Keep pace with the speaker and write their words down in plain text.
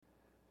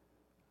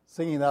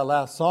Singing that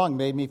last song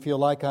made me feel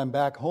like I'm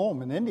back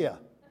home in India.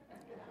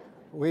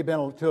 We've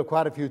been to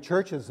quite a few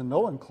churches and no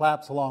one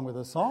claps along with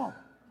the song.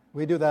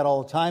 We do that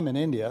all the time in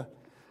India,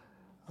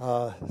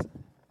 and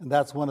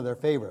that's one of their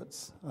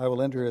favorites. I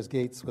will enter his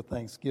gates with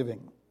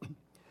thanksgiving.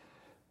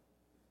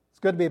 It's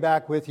good to be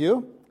back with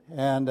you,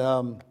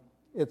 and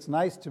it's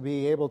nice to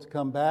be able to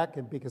come back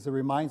because it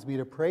reminds me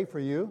to pray for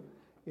you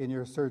in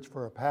your search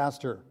for a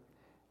pastor.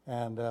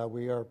 And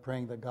we are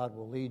praying that God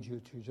will lead you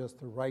to just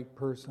the right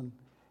person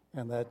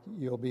and that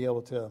you'll be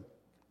able to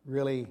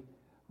really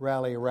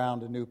rally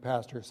around a new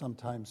pastor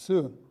sometime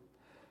soon.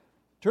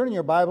 Turn in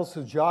your Bibles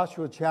to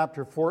Joshua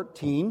chapter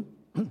 14.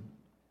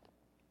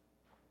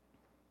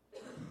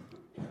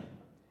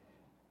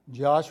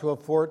 Joshua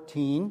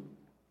 14. I'm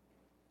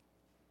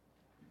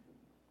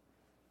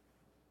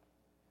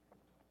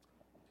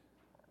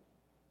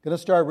going to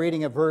start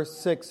reading at verse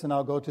 6 and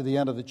I'll go to the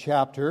end of the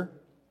chapter.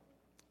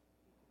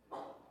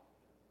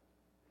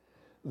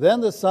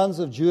 Then the sons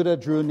of Judah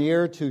drew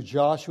near to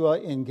Joshua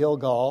in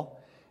Gilgal,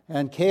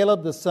 and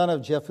Caleb the son of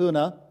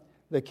Jephunneh,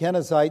 the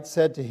Kenizzite,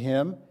 said to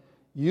him,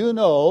 "You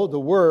know the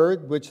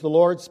word which the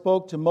Lord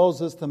spoke to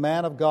Moses, the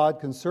man of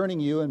God, concerning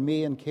you and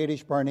me in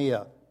Kadesh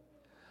Barnea.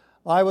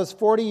 I was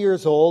 40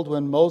 years old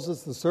when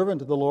Moses, the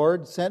servant of the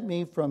Lord, sent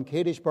me from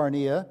Kadesh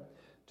Barnea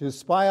to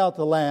spy out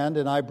the land,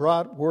 and I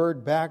brought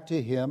word back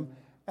to him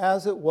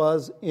as it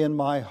was in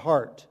my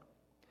heart.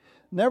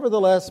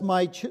 Nevertheless,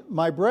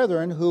 my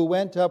brethren who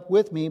went up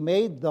with me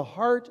made the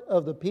heart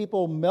of the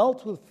people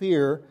melt with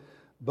fear,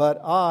 but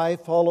I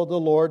followed the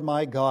Lord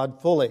my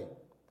God fully.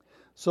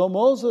 So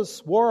Moses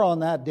swore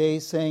on that day,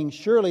 saying,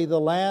 Surely the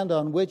land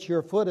on which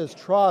your foot is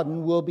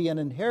trodden will be an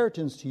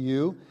inheritance to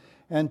you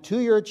and to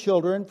your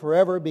children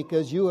forever,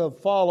 because you have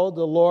followed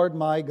the Lord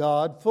my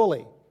God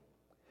fully.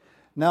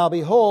 Now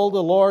behold,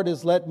 the Lord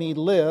has let me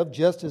live,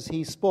 just as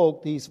he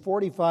spoke, these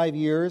 45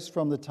 years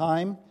from the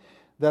time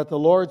that the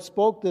Lord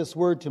spoke this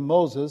word to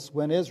Moses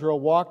when Israel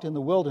walked in the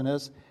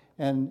wilderness,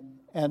 and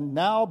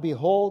now,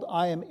 behold,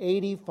 I am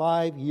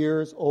 85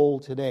 years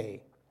old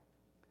today.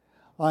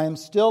 I am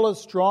still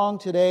as strong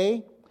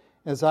today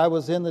as I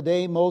was in the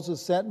day Moses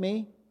sent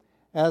me.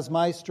 As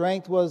my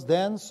strength was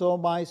then, so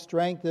my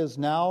strength is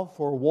now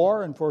for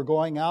war and for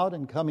going out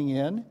and coming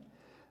in.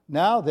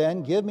 Now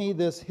then, give me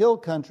this hill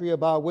country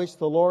about which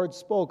the Lord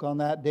spoke on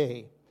that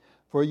day.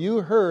 For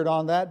you heard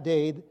on that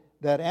day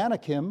that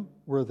Anakim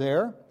were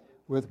there,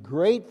 with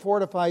great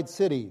fortified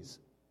cities.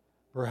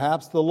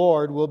 Perhaps the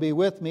Lord will be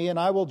with me, and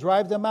I will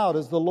drive them out,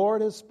 as the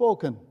Lord has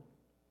spoken."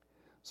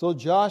 So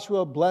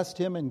Joshua blessed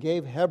him and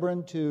gave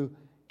Hebron to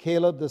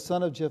Caleb the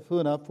son of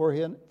Jephunneh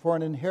for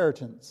an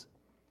inheritance.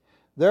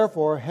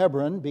 Therefore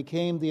Hebron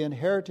became the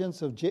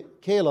inheritance of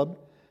Caleb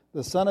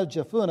the son of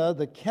Jephunneh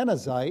the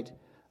Kenizzite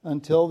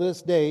until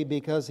this day,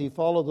 because he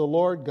followed the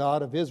Lord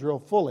God of Israel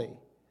fully.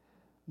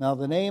 Now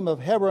the name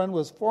of Hebron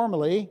was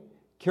formerly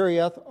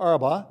Kiriath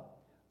Arba,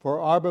 for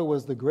Arba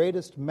was the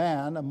greatest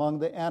man among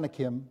the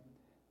Anakim.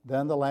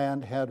 Then the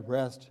land had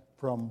rest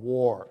from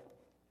war.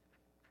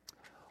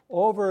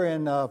 Over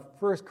in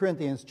 1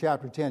 Corinthians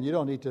chapter 10, you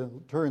don't need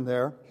to turn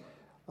there,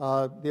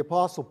 the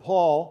Apostle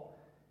Paul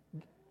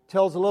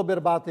tells a little bit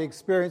about the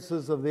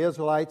experiences of the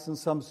Israelites and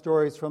some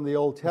stories from the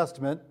Old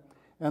Testament.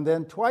 And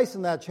then twice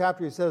in that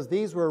chapter he says,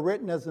 these were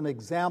written as an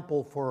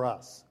example for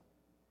us.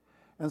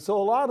 And so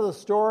a lot of the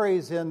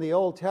stories in the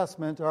Old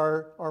Testament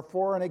are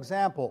for an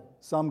example,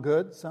 some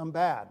good, some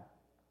bad.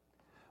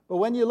 But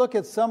when you look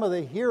at some of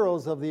the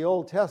heroes of the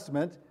Old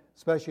Testament,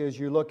 especially as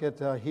you look at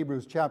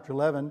Hebrews chapter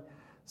 11,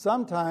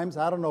 sometimes,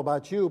 I don't know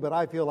about you, but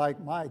I feel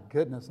like, my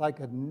goodness, I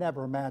could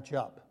never match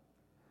up.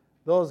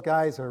 Those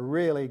guys are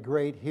really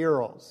great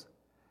heroes.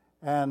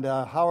 And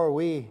how are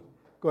we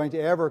going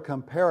to ever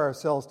compare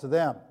ourselves to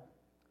them?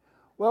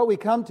 Well, we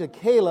come to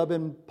Caleb,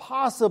 and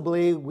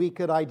possibly we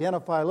could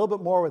identify a little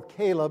bit more with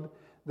Caleb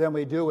than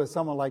we do with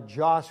someone like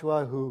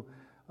Joshua, who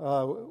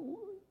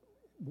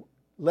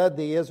led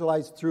the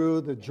Israelites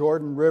through the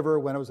Jordan River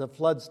when it was at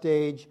flood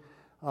stage,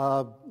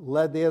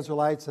 led the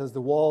Israelites as the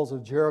walls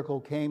of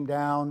Jericho came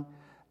down,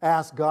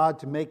 asked God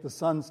to make the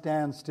sun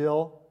stand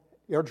still.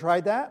 You ever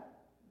tried that?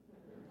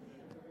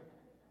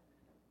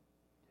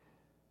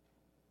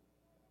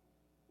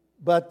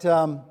 But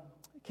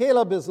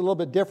Caleb is a little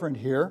bit different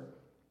here.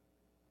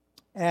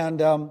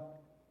 And I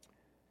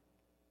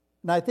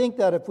think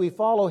that if we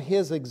follow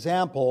his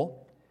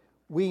example,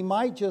 we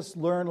might just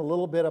learn a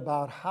little bit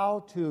about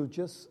how to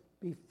just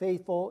be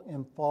faithful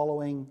in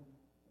following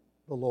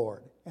the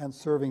Lord and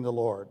serving the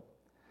Lord.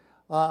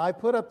 I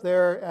put up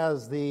there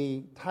as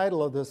the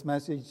title of this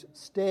message,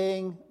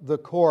 Staying the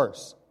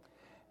Course.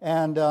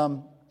 And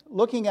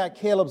looking at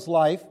Caleb's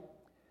life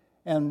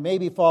and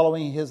maybe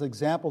following his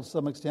example to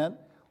some extent,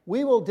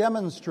 we will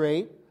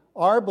demonstrate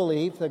our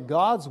belief that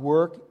God's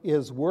work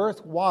is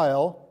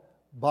worthwhile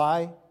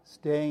by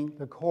staying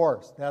the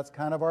course. That's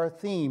kind of our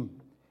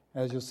theme,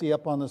 as you'll see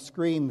up on the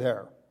screen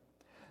there.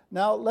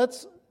 Now,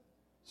 let's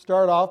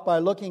start off by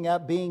looking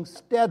at being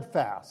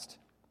steadfast.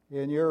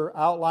 In your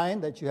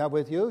outline that you have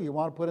with you, you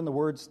want to put in the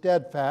word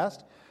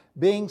steadfast,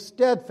 Being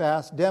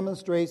steadfast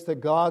demonstrates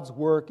that God's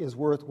work is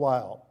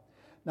worthwhile.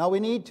 Now we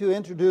need to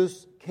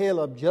introduce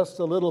Caleb just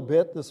a little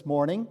bit this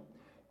morning.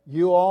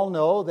 You all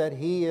know that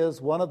he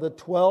is one of the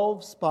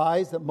 12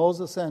 spies that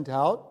Moses sent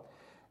out,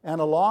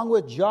 and along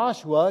with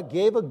Joshua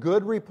gave a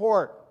good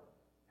report.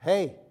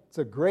 Hey, it's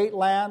a great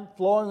land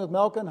flowing with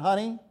milk and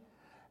honey,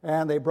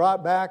 and they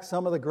brought back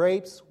some of the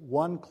grapes.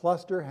 One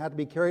cluster had to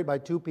be carried by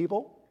 2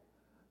 people.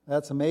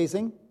 That's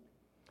amazing.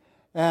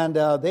 And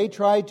they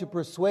tried to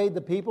persuade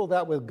the people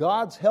that with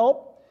God's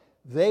help,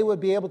 they would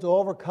be able to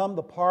overcome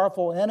the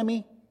powerful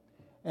enemy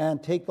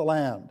and take the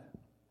land.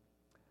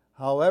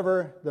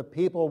 However, the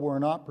people were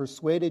not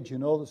persuaded. You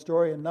know the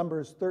story in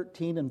Numbers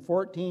 13 and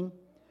 14.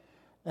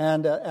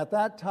 And at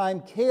that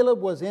time, Caleb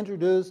was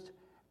introduced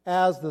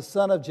as the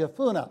son of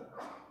Jephunneh,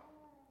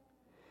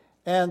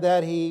 and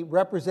that he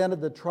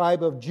represented the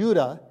tribe of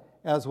Judah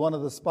as one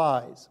of the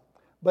spies.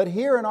 But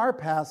here in our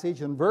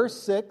passage, in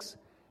verse 6,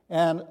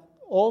 and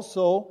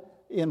also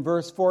in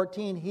verse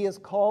 14, he is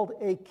called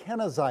a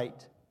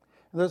Kenizzite.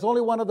 And there's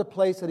only one other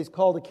place that he's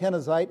called a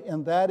Kenizzite,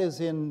 and that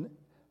is in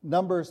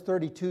Numbers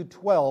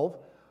 32:12,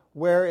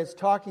 where it's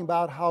talking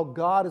about how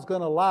God is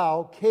going to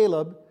allow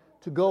Caleb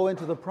to go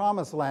into the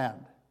promised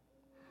land.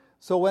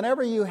 So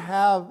whenever you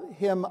have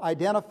him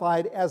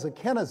identified as a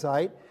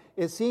Kenizzite,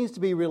 it seems to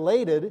be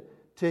related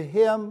to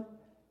him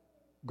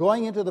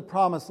going into the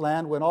promised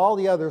land when all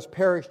the others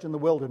perished in the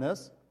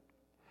wilderness,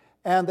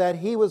 and that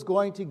he was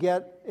going to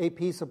get a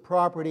piece of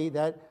property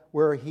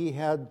where he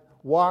had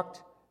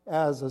walked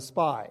as a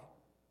spy.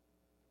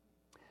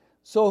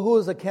 So who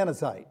is a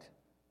Kenizzite?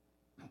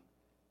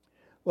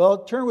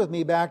 Well, turn with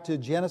me back to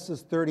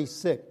Genesis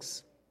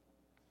 36.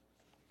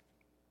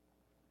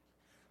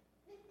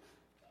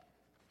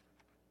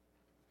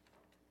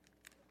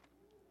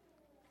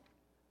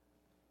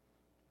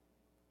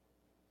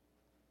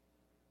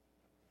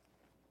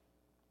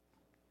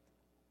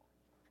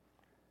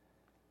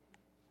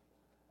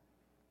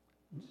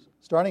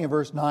 Starting in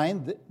verse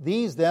 9,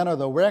 these then are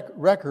the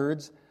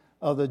records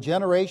of the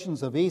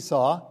generations of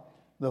Esau,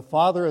 the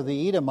father of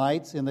the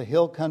Edomites in the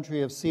hill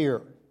country of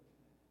Seir.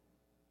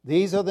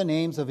 These are the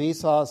names of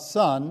Esau's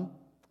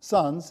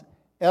sons,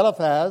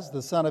 Eliphaz,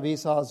 the son of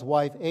Esau's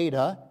wife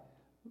Adah,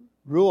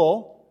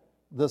 Reuel,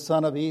 the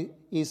son of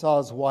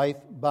Esau's wife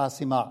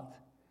Basemath.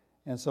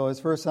 And so his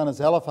first son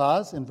is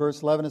Eliphaz. In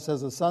verse 11 it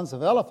says the sons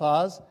of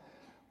Eliphaz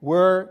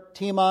were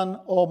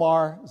Teman,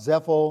 Omar,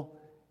 Zepho,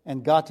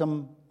 and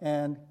Gatam,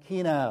 and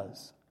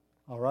Kenaz.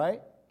 All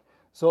right?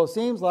 So it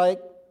seems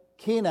like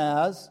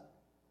Kenaz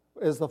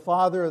is the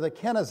father of the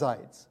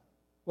Kenizzites.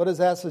 What does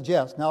that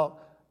suggest? Now,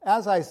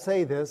 as I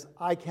say this,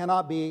 I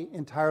cannot be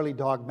entirely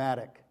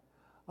dogmatic.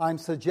 I'm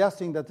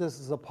suggesting that this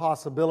is a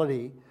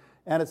possibility,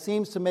 and it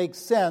seems to make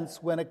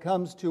sense when it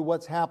comes to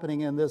what's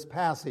happening in this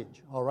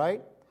passage. All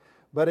right?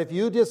 But if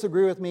you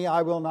disagree with me,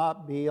 I will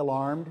not be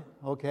alarmed.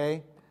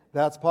 Okay?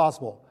 That's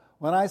possible.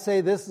 When I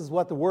say this is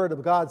what the Word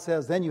of God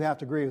says, then you have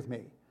to agree with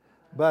me.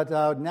 But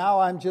now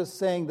I'm just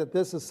saying that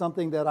this is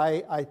something that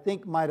I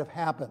think might have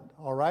happened,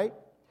 all right?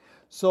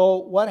 So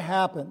what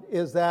happened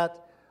is that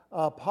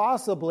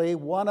possibly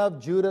one of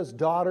Judah's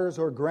daughters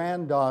or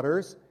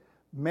granddaughters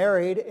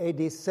married a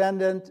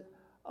descendant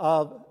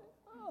of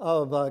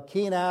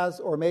Kenaz,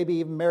 or maybe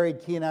even married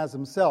Kenaz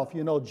himself.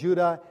 You know,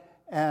 Judah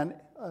and,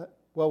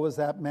 what was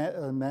that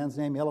man's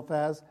name,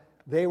 Eliphaz?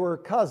 They were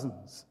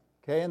cousins,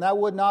 okay? And that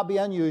would not be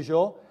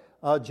unusual.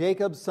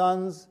 Jacob's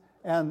sons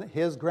and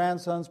his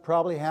grandsons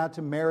probably had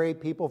to marry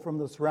people from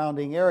the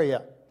surrounding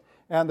area.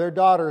 And their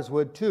daughters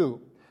would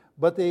too.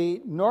 But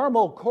the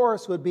normal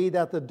course would be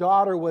that the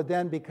daughter would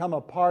then become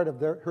a part of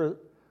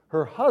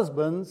her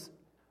husband's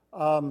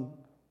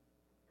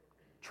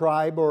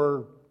tribe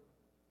or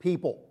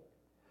people.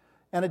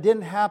 And it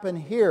didn't happen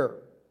here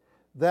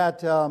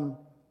that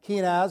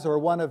Kenaz, or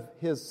one of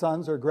his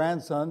sons or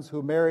grandsons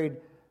who married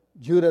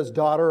Judah's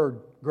daughter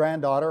or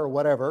granddaughter or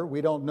whatever,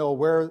 we don't know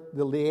where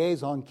the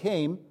liaison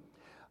came,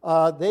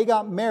 they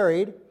got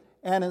married,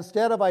 and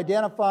instead of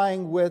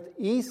identifying with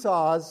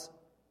Esau's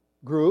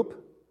group,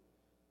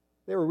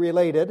 they were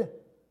related,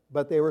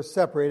 but they were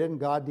separated, and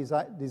God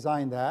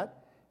designed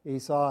that.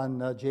 Esau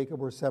and Jacob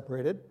were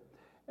separated.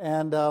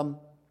 And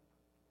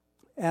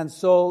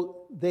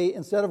so they,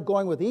 instead of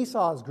going with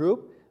Esau's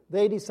group,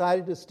 they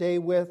decided to stay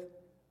with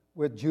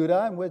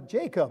Judah and with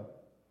Jacob.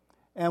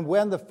 And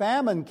when the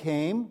famine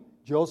came,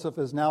 Joseph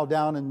is now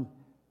down in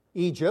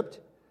Egypt,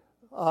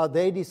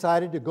 they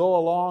decided to go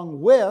along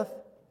with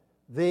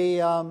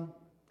the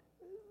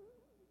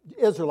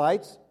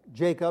Israelites,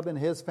 Jacob and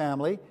his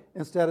family,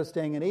 instead of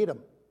staying in Edom.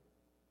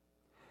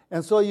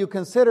 And so you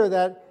consider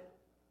that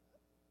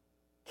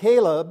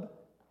Caleb,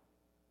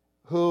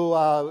 who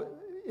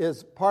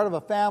is part of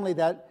a family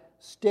that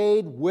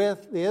stayed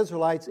with the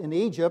Israelites in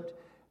Egypt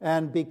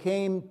and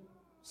became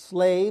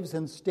slaves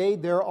and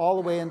stayed there all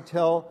the way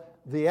until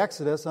the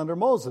Exodus under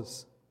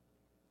Moses.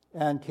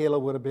 And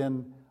Caleb would have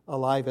been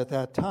alive at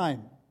that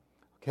time.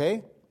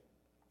 Okay?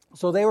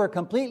 So they were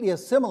completely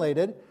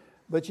assimilated,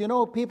 but you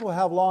know, people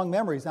have long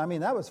memories. I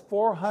mean, that was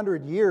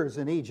 400 years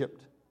in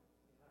Egypt.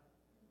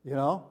 You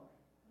know?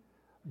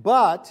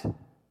 But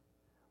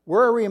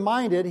we're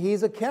reminded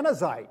he's a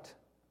Kenizzite.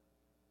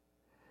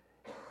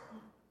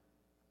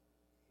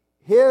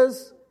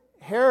 His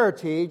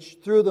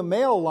heritage through the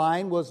male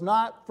line was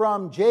not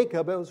from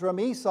Jacob, it was from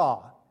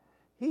Esau.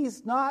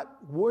 He's not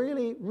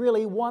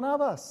really one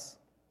of us.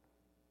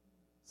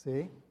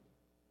 See?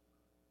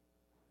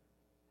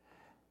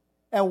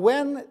 And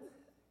when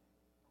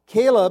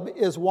Caleb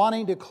is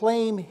wanting to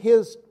claim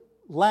his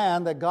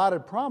land that God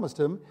had promised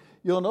him,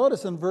 you'll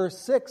notice in verse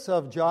 6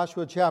 of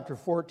Joshua chapter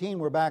 14,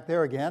 we're back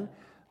there again,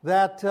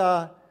 that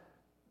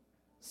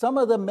some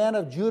of the men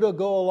of Judah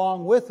go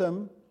along with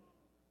him.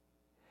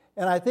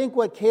 And I think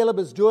what Caleb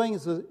is doing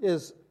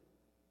is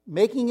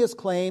making his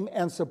claim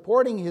and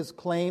supporting his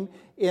claim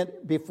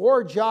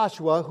before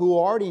Joshua, who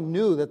already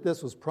knew that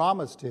this was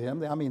promised to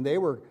him. I mean, they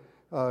were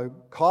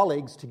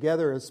colleagues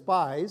together as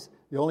spies,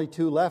 the only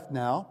two left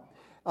now.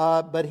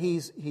 But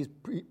he's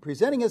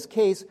presenting his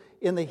case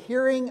in the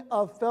hearing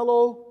of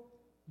fellow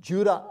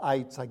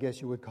Judahites, I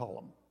guess you would call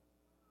them.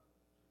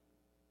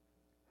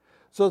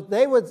 So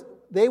they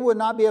would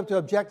not be able to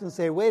object and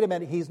say, wait a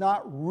minute, he's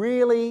not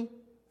really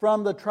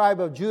from the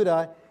tribe of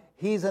Judah,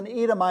 he's an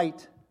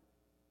Edomite.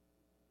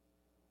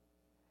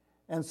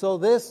 And so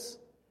this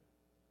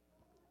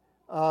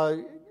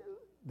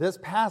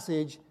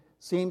passage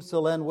seems to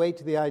lend weight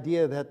to the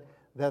idea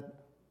that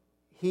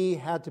he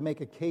had to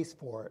make a case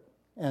for it,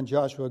 and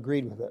Joshua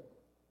agreed with it.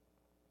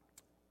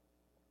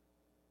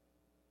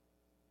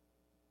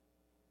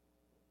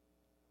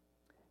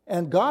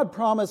 And God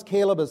promised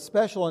Caleb a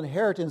special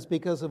inheritance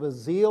because of his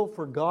zeal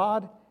for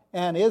God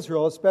and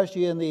Israel,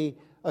 especially in the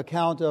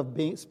account of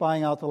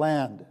spying out the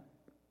land.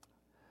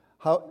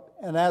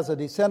 And as a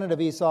descendant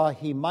of Esau,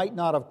 he might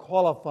not have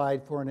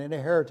qualified for an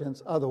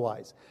inheritance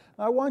otherwise.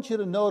 Now, I want you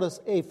to notice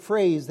a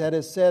phrase that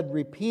is said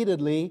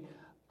repeatedly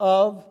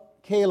of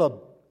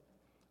Caleb.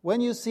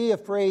 When you see a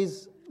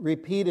phrase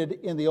repeated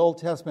in the Old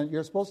Testament,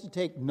 you're supposed to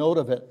take note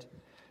of it.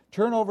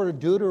 Turn over to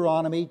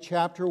Deuteronomy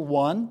chapter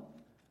 1.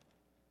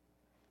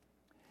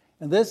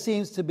 And this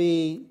seems to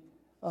be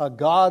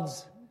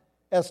God's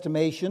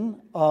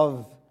estimation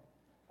of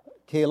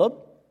Caleb.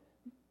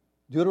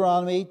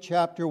 Deuteronomy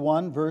chapter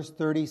 1, verse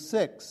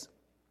 36.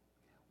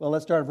 Well,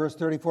 let's start at verse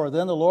 34.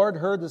 Then the Lord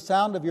heard the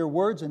sound of your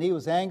words, and he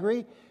was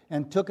angry,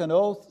 and took an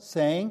oath,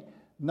 saying,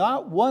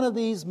 not one of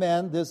these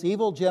men, this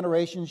evil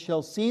generation,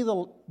 shall see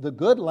the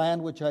good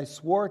land which I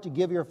swore to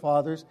give your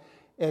fathers,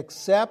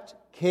 except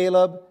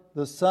Caleb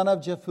the son of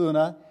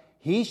Jephunneh.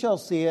 He shall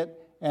see it,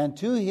 and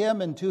to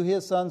him and to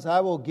his sons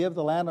I will give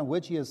the land on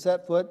which he has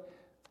set foot.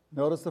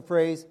 Notice the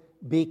phrase,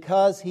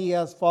 because he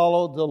has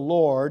followed the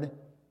Lord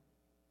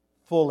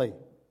fully.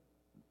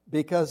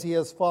 Because he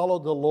has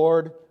followed the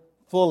Lord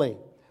fully.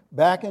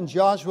 Back in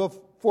Joshua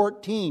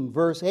 14,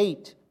 verse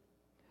 8,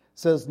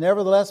 says,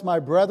 nevertheless, my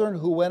brethren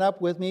who went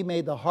up with me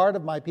made the heart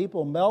of my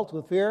people melt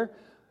with fear,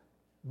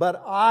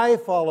 but I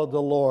followed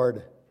the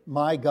Lord,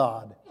 my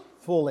God,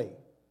 fully.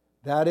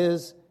 That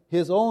is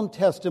his own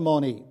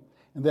testimony.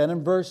 And then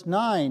in verse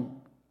 9,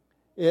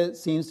 it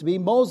seems to be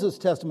Moses'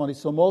 testimony.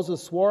 So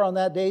Moses swore on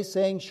that day,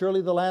 saying,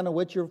 surely the land on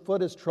which your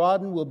foot is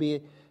trodden will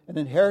be an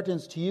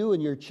inheritance to you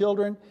and your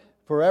children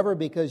forever,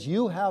 because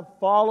you have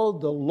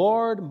followed the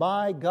Lord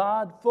my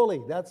God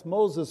fully. That's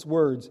Moses'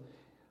 words.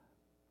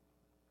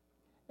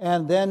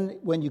 And then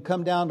when you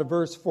come down to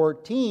verse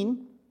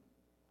 14,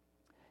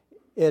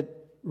 it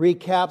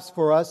recaps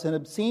for us, and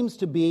it seems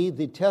to be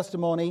the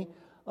testimony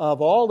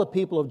of all the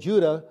people of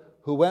Judah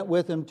who went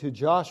with him to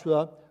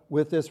Joshua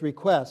with this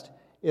request.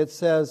 It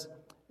says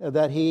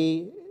that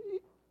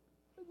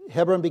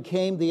Hebron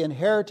became the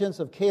inheritance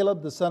of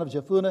Caleb, the son of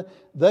Jephunneh,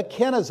 the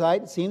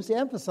Kenizzite. It seems to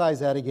emphasize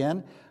that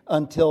again,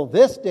 until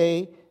this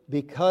day,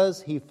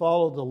 because he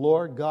followed the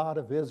Lord God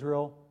of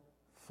Israel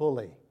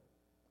fully.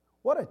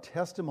 What a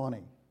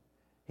testimony.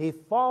 He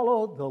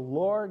followed the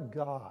Lord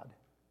God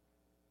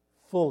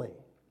fully,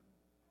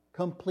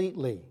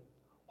 completely,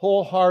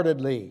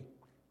 wholeheartedly.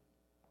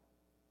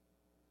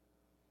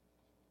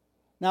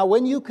 Now,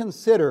 when you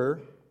consider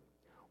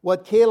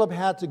what Caleb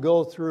had to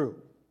go through,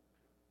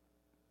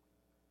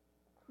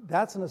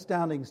 that's an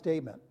astounding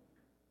statement.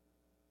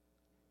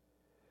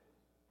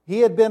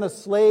 He had been a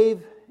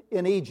slave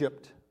in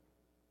Egypt,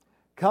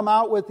 come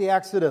out with the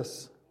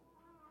Exodus.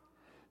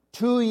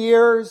 2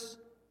 years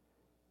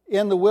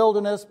in the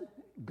wilderness,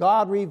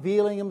 God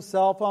revealing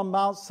himself on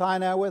Mount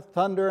Sinai with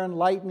thunder and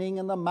lightning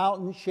and the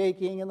mountain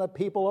shaking and the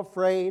people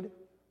afraid.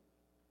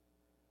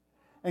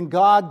 And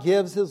God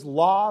gives his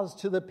laws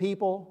to the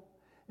people.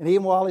 And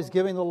even while he's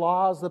giving the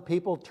laws, the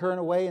people turn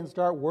away and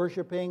start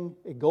worshiping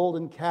a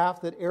golden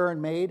calf that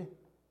Aaron made.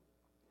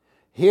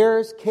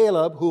 Here's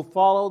Caleb, who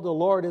followed the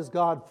Lord his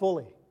God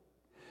fully.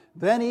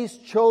 Then he's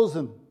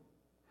chosen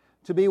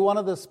to be one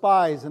of the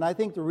spies. And I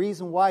think the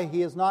reason why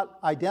he is not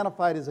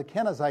identified as a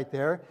Kenizzite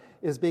there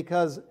is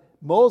because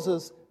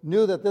Moses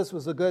knew that this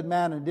was a good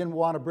man and didn't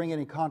want to bring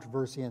any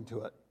controversy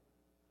into it.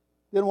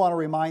 Didn't want to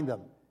remind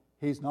them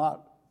he's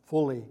not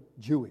fully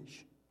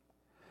Jewish.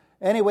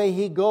 Anyway,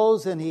 he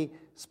goes and he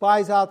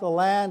spies out the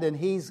land, and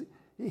he's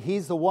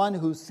He's the one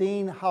who's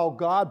seen how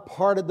God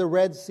parted the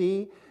Red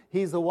Sea.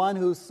 He's the one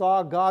who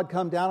saw God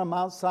come down on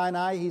Mount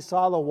Sinai. He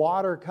saw the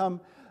water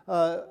come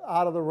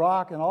out of the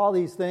rock and all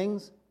these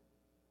things.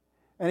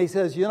 And he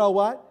says, you know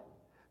what?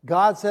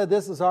 God said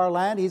this is our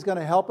land. He's going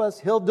to help us.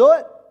 He'll do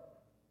it.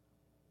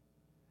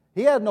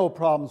 He had no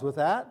problems with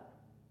that.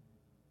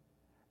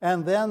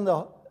 And then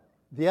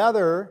the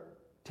other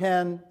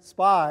 10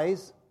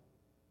 spies,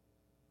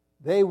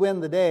 they win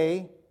the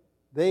day.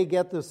 They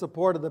get the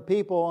support of the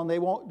people and they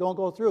don't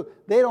go through.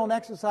 They don't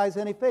exercise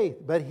any faith,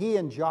 but he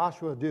and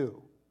Joshua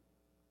do.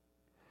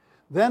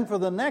 Then for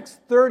the next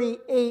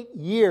 38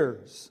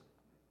 years,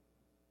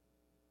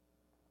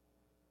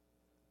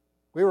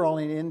 we were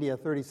only in India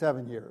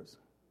 37 years.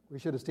 We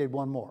should have stayed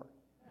one more.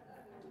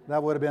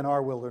 That would have been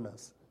our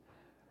wilderness.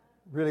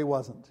 Really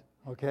wasn't,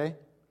 okay?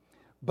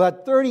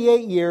 But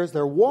 38 years,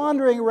 they're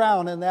wandering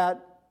around in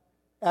that,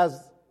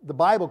 as the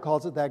Bible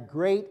calls it, that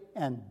great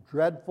and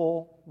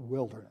dreadful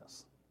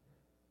wilderness.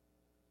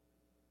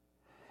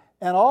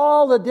 And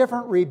all the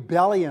different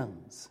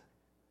rebellions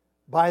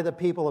by the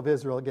people of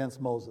Israel against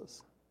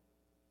Moses.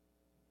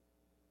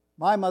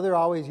 My mother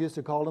always used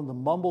to call them the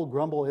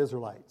mumble-grumble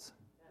Israelites.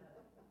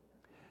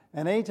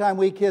 And anytime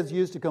we kids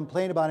used to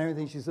complain about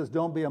anything, she says,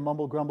 don't be a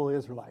mumble-grumble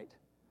Israelite.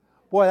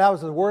 Boy, that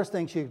was the worst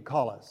thing she could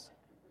call us.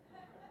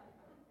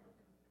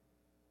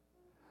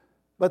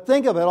 But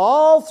think of it,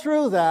 all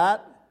through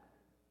that,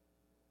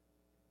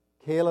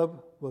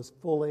 Caleb was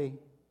fully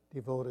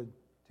devoted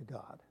to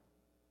God.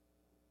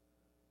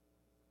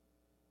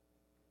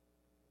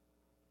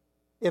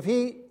 If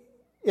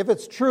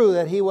it's true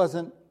that he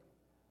wasn't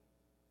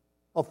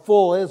a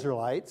full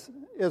Israelite,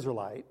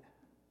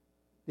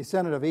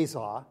 descendant of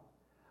Esau,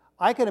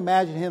 I can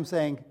imagine him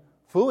saying,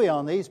 phooey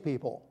on these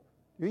people.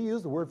 Do you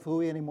use the word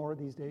phooey anymore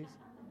these days?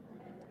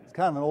 It's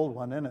kind of an old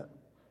one, isn't it?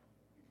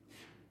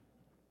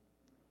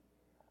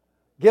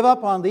 Give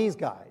up on these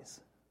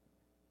guys.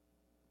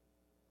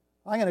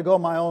 I'm going to go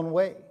my own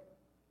way.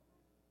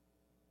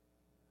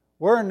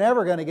 We're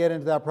never going to get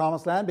into that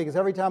promised land because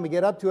every time we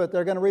get up to it,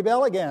 they're going to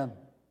rebel again.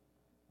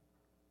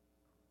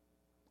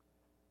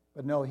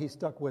 But no, he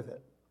stuck with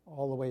it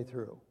all the way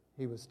through.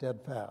 He was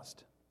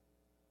steadfast.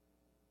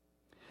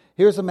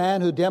 Here's a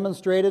man who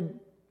demonstrated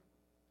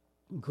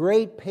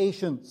great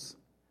patience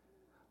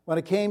when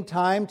it came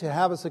time to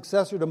have a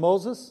successor to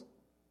Moses.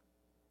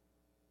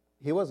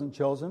 He wasn't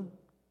chosen.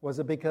 Was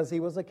it because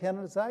he was a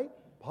Kenizzite?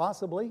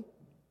 Possibly.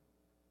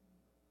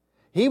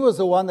 He was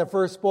the one that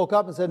first spoke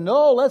up and said,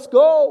 no, let's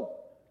go.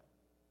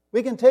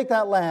 We can take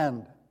that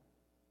land.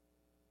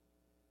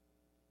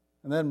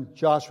 And then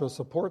Joshua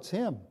supports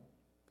him.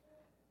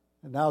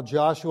 And now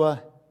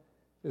Joshua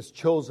is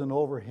chosen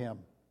over him.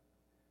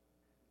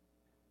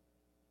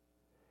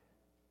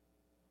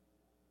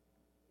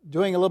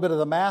 Doing a little bit of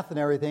the math and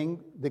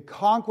everything, the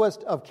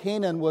conquest of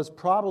Canaan was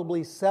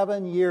probably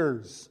 7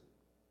 years.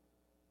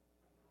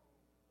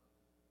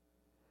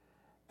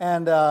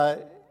 And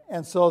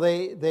so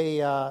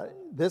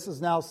this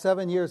is now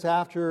 7 years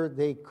after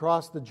they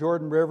crossed the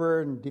Jordan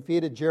River and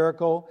defeated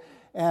Jericho.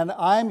 And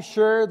I'm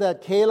sure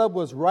that Caleb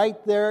was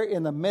right there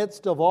in the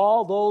midst of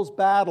all those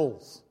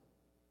battles,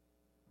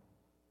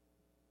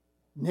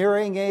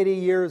 nearing 80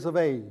 years of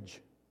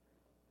age.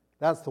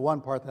 That's the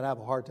one part that I have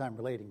a hard time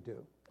relating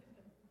to.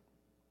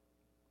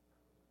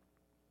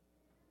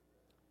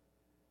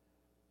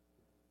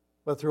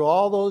 But through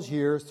all those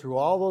years, through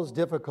all those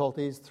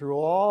difficulties, through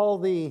all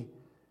the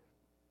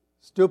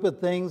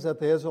stupid things that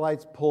the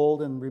Israelites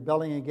pulled in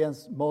rebelling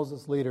against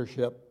Moses'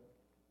 leadership,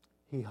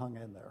 he hung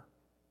in there.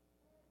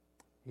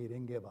 He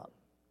didn't give up.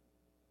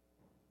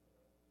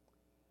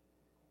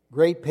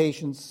 Great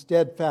patience,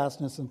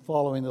 steadfastness in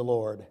following the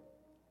Lord,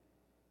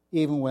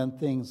 even when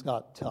things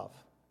got tough.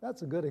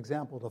 That's a good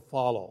example to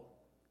follow.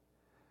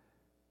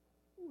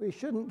 We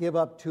shouldn't give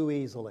up too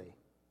easily.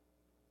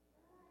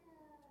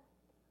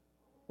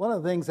 One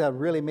of the things that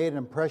really made an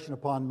impression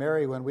upon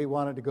Mary when we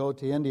wanted to go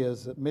to India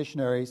as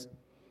missionaries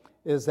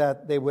is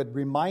that they would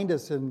remind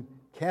us in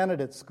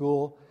candidate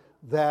school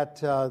that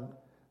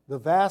the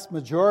vast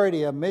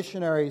majority of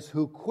missionaries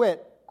who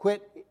quit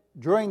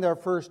during their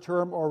first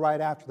term or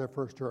right after their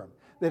first term.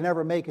 They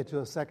never make it to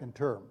a second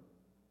term.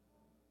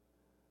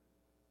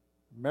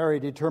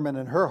 Mary determined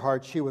in her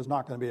heart she was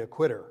not going to be a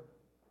quitter.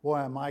 Boy,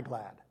 am I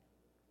glad.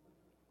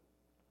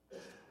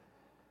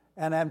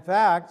 And in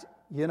fact,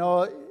 you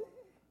know,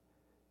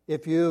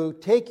 if you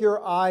take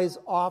your eyes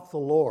off the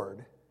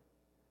Lord,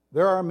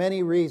 there are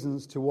many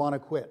reasons to want to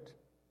quit.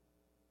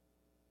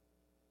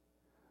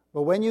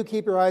 But when you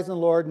keep your eyes on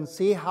the Lord and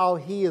see how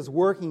He is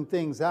working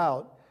things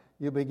out,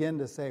 you begin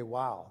to say,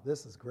 wow,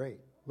 this is great.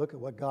 Look at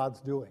what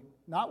God's doing.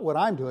 Not what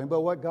I'm doing,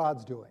 but what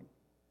God's doing.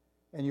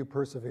 And you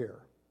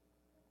persevere.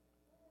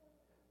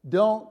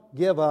 Don't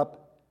give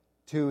up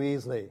too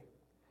easily.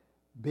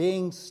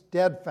 Being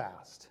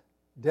steadfast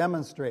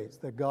demonstrates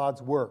that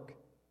God's work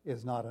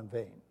is not in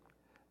vain.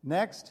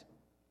 Next,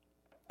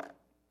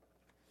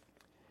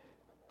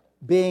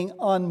 being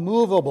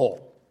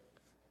unmovable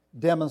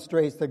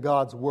demonstrates that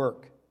God's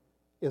work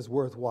is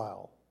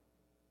worthwhile.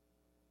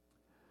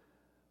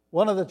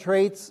 One of the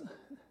traits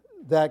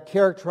that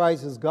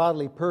characterizes a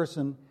godly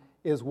person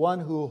is one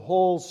who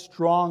holds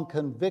strong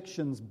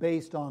convictions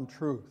based on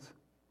truth.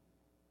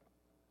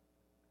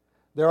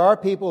 There are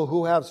people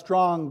who have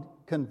strong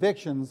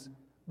convictions,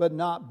 but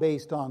not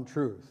based on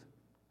truth.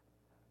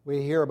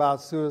 We hear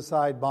about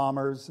suicide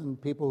bombers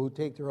and people who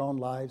take their own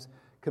lives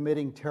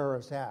committing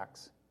terrorist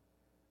acts.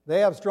 They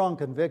have strong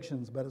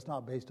convictions, but it's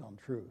not based on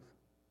truth.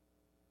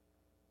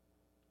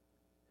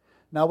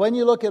 Now, when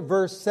you look at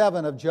verse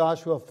 7 of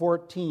Joshua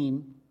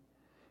 14,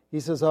 he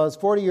says, I was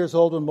 40 years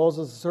old when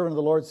Moses, the servant of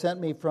the Lord, sent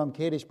me from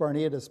Kadesh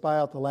Barnea to spy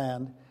out the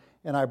land,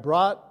 and I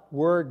brought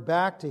word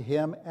back to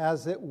him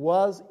as it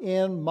was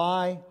in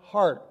my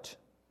heart.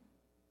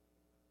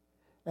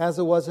 As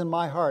it was in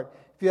my heart.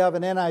 If you have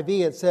an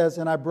NIV, it says,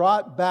 and I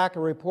brought back a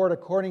report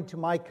according to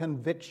my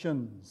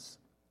convictions.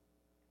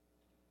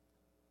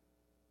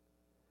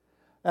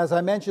 As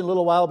I mentioned a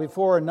little while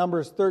before in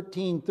Numbers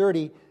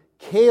 13:30,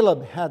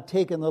 Caleb had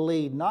taken the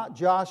lead, not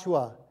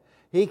Joshua.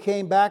 He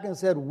came back and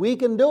said, we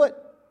can do it.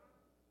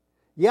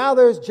 Yeah,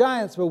 there's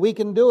giants, but we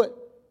can do it.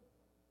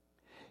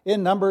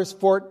 In Numbers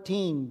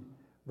 14,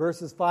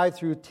 verses 5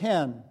 through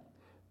 10,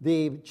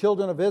 the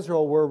children of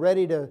Israel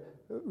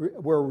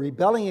were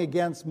rebelling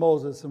against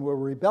Moses and were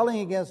rebelling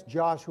against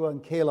Joshua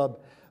and Caleb.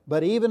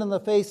 But even in the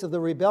face of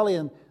the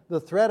rebellion, the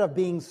threat of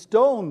being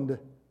stoned,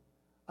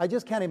 I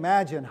just can't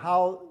imagine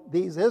how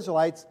these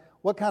Israelites,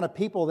 what kind of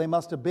people they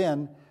must have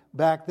been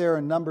back there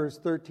in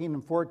Numbers 13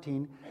 and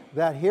 14,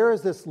 that here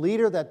is this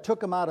leader that took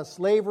them out of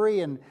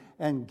slavery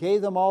and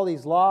gave them all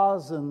these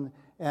laws and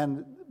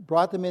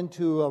brought them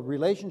into a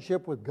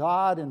relationship with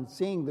God and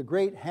seeing the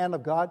great hand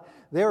of God.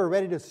 They were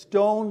ready to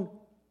stone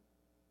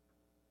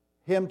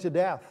him to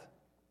death,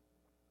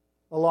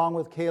 along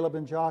with Caleb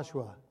and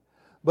Joshua.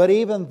 But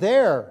even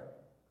there,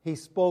 he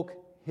spoke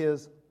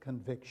his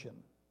conviction.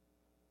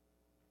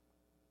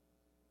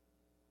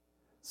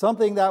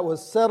 Something that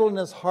was settled in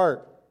his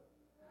heart.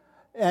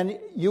 And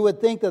you would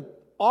think that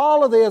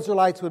all of the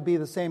Israelites would be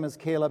the same as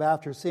Caleb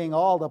after seeing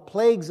all the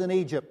plagues in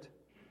Egypt,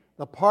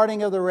 the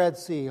parting of the Red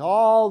Sea,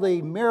 all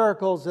the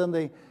miracles in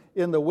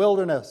the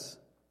wilderness.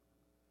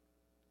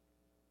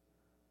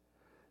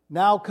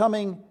 Now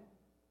coming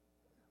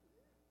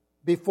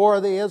before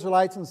the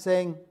Israelites and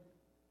saying,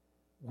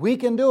 we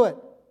can do it.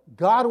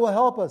 God will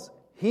help us.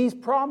 He's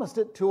promised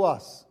it to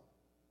us.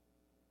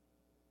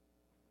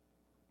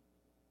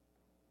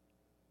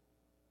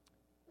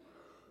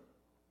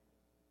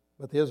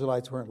 But the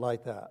Israelites weren't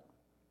like that.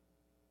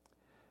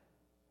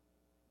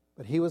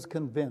 But he was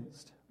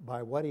convinced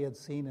by what he had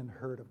seen and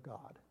heard of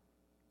God.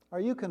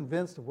 Are you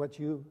convinced of what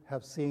you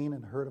have seen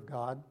and heard of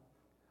God?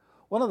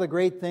 One of the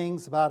great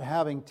things about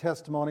having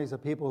testimonies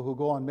of people who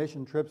go on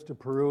mission trips to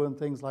Peru and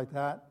things like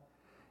that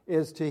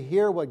is to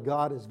hear what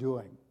God is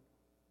doing.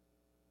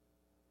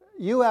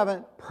 You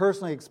haven't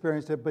personally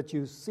experienced it, but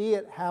you see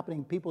it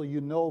happening, people you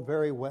know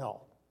very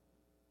well.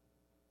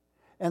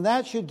 And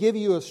that should give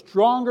you a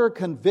stronger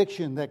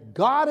conviction that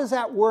God is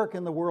at work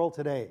in the world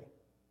today.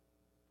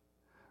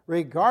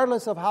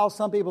 Regardless of how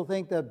some people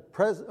think that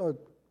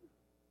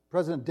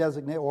President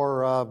designate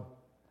or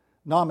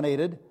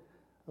nominated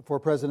for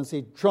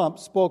presidency, Trump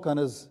spoke on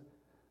his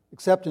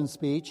acceptance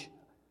speech.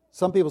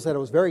 Some people said it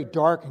was very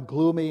dark and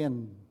gloomy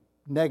and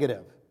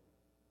negative.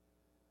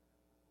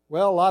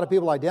 Well, a lot of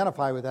people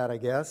identify with that, I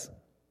guess.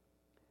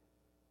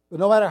 But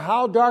no matter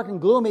how dark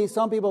and gloomy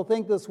some people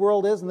think this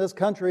world is and this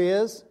country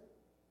is,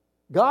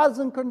 God's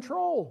in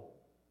control.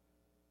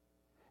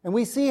 And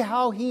we see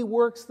how He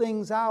works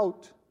things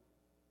out.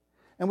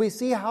 And we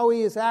see how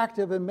He is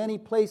active in many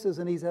places,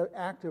 and He's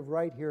active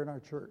right here in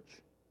our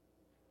church.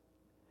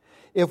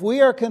 If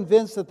we are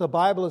convinced that the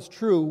Bible is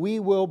true, we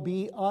will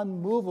be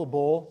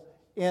unmovable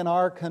in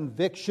our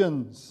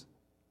convictions.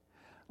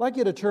 I'd like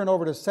you to turn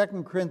over to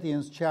 2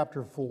 Corinthians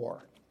chapter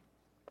 4.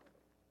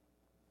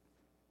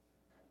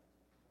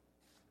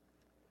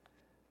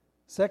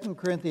 2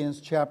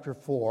 Corinthians chapter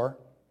 4.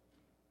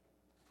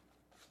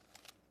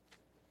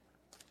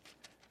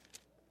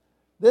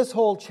 This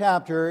whole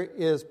chapter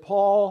is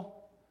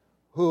Paul,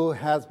 who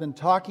has been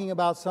talking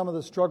about some of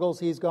the struggles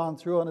he's gone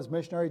through on his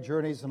missionary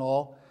journeys and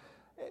all.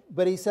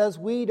 But he says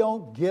we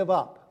don't give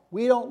up.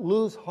 We don't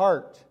lose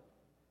heart.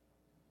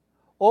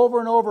 Over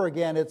and over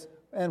again,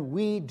 and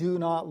we do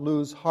not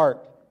lose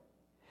heart.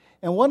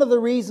 And one of the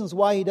reasons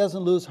why he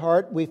doesn't lose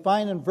heart, we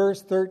find in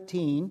verse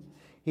 13.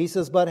 He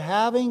says, but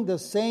having the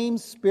same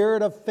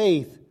spirit of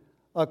faith,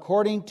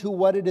 according to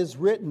what it is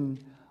written,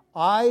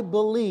 I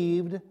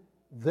believed,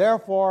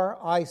 therefore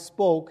I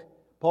spoke.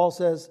 Paul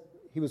says,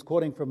 he was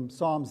quoting from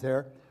Psalms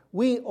there,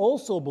 we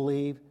also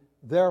believe,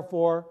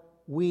 therefore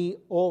we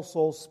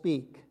also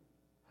speak.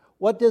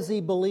 What does he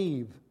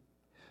believe?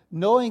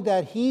 Knowing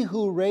that He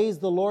who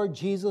raised the Lord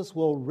Jesus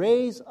will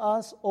raise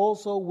us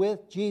also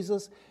with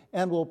Jesus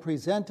and will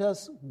present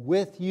us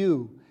with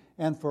you.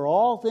 And for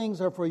all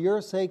things are for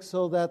your sake,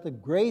 so that the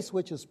grace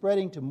which is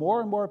spreading to more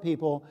and more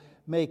people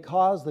may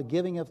cause the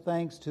giving of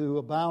thanks to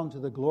abound to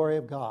the glory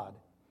of God.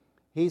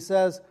 He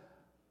says,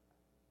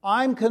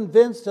 I'm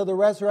convinced of the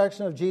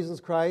resurrection of Jesus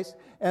Christ,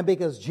 and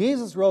because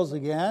Jesus rose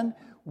again,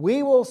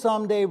 we will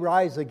someday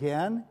rise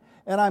again,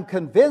 and I'm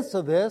convinced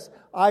of this,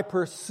 I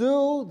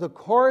pursue the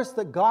course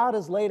that God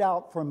has laid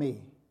out for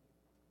me.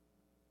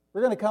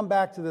 We're going to come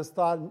back to this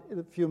thought in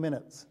a few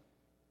minutes.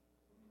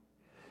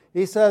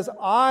 He says,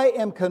 I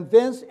am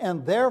convinced,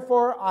 and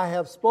therefore I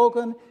have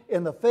spoken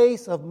in the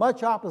face of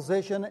much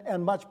opposition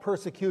and much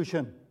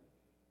persecution.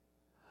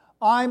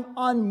 I'm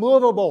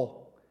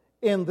unmovable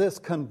in this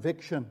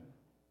conviction.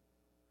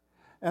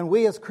 And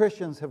we as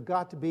Christians have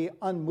got to be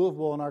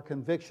unmovable in our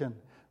conviction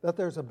that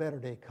there's a better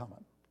day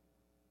coming.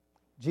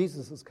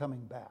 Jesus is coming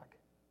back.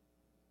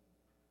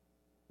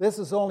 This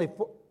is only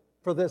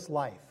for this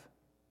life.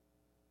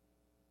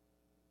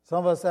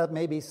 Some of us that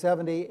may be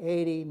 70,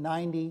 80,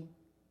 90.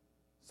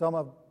 Some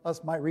of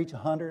us might reach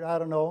 100, I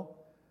don't know.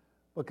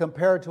 But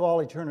compared to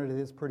all eternity,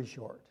 it's pretty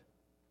short.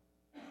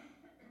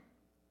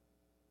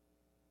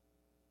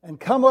 And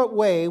come what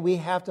way, we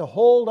have to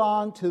hold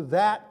on to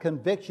that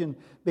conviction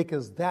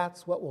because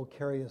that's what will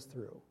carry us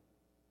through.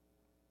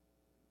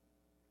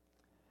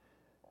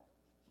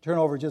 Turn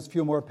over just a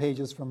few more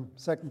pages from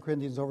 2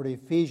 Corinthians over to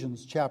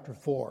Ephesians chapter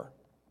 4.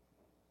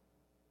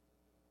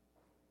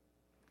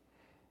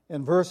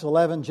 In verse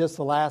 11, just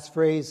the last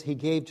phrase, he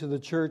gave to the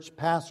church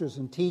pastors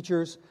and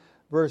teachers.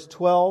 Verse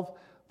 12,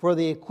 for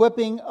the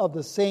equipping of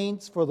the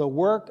saints for the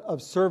work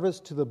of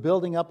service to the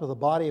building up of the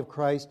body of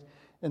Christ,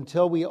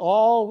 until we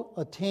all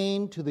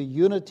attain to the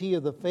unity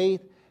of the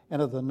faith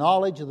and of the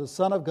knowledge of the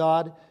Son of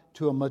God,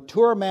 to a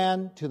mature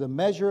man, to the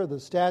measure of the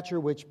stature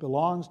which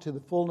belongs to the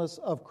fullness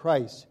of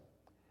Christ.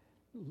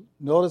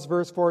 Notice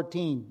verse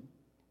 14.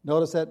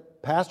 Notice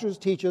that pastors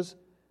teachers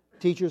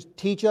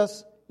teach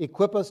us,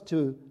 equip us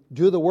to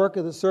do the work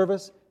of the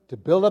service, to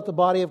build up the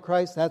body of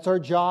Christ. That's our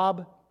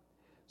job,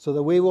 so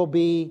that we will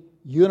be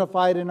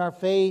unified in our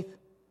faith,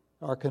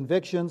 our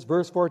convictions.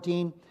 Verse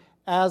 14,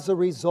 as a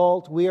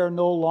result, we are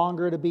no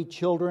longer to be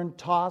children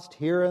tossed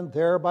here and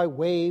there by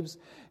waves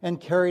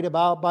and carried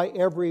about by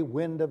every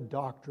wind of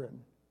doctrine.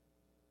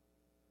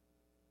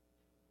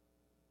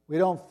 We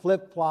don't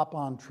flip-flop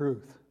on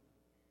truth.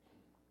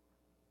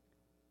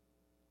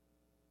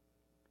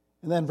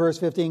 And then verse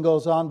 15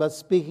 goes on, but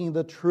speaking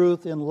the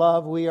truth in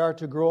love, we are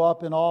to grow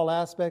up in all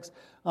aspects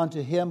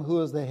unto Him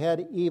who is the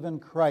head, even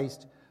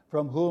Christ,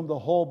 from whom the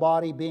whole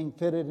body being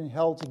fitted and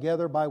held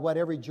together by what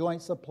every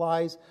joint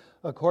supplies,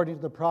 according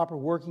to the proper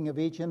working of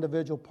each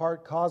individual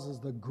part, causes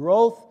the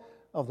growth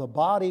of the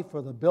body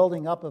for the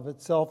building up of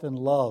itself in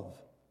love.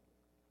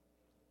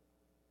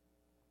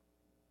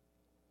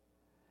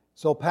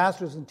 So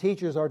pastors and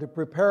teachers are to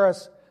prepare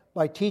us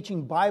by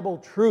teaching Bible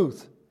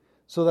truth,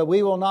 so that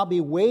we will not be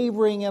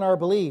wavering in our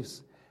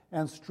beliefs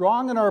and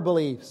strong in our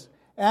beliefs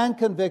and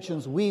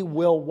convictions. We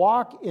will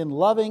walk in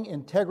loving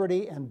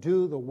integrity and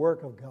do the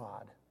work of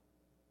God.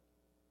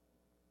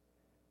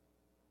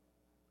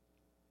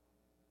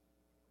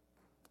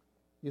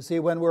 You see,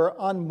 when we're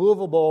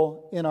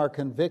unmovable in our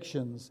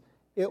convictions,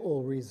 it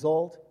will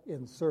result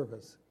in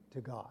service to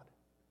God.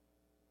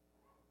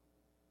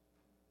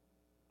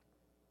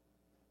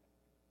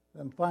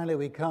 And finally,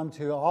 we come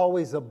to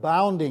always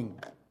abounding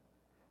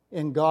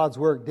in God's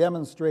work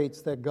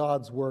demonstrates that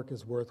God's work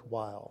is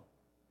worthwhile.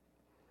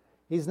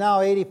 He's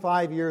now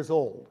 85 years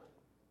old.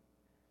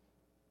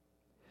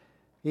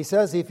 He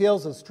says he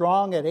feels as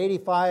strong at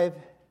 85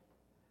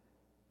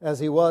 as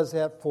he was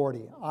at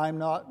 40. I'm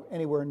not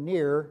anywhere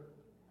near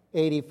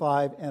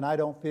 85, and I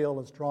don't feel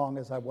as strong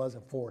as I was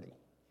at 40.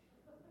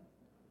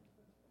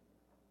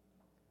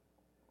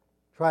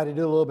 Try to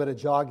do a little bit of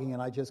jogging,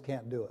 and I just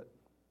can't do it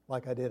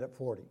like I did at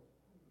 40.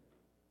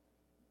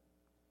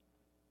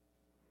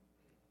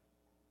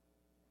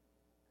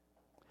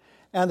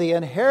 And the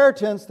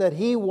inheritance that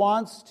he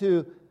wants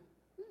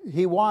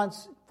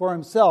for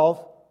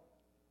himself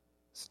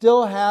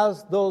still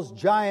has those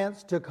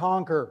giants to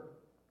conquer.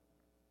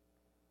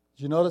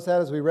 Did you notice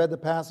that as we read the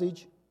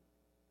passage?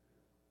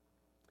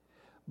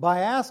 By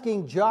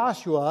asking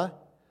Joshua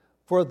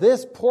for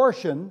this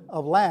portion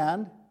of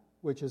land,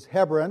 which is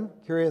Hebron,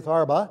 Kiriath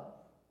Arba,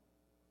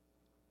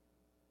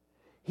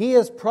 he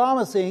is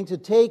promising to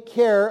take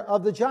care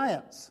of the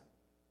giants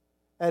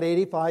at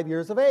 85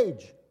 years of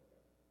age.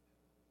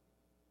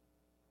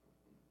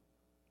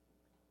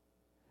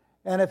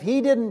 And if he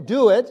didn't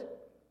do it,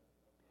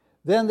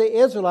 then the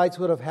Israelites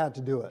would have had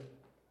to do it.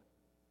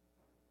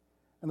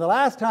 And the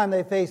last time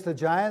they faced the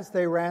giants,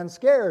 they ran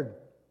scared.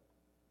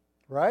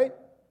 Right?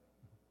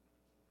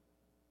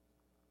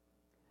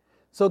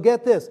 So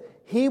get this.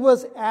 He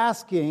was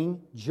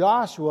asking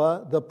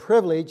Joshua the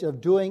privilege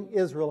of doing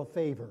Israel a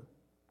favor.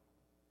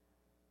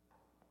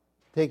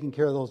 Taking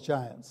care of those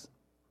giants.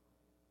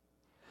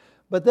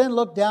 But then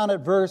look down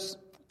at verse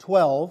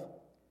 12.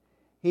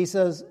 He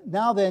says,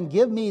 now then,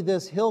 give me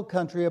this hill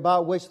country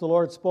about which the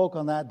Lord spoke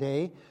on that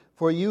day,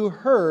 for you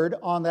heard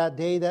on that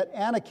day that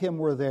Anakim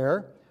were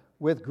there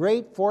with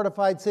great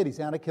fortified cities.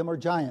 Anakim are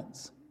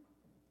giants.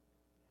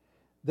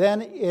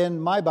 Then in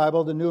my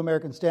Bible, the New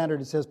American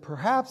Standard, it says,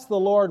 perhaps the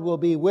Lord will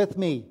be with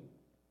me.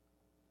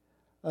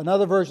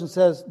 Another version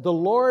says, the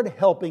Lord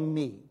helping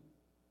me.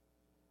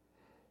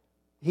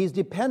 He's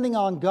depending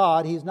on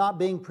God. He's not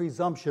being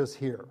presumptuous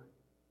here.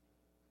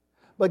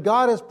 But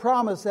God has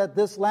promised that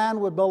this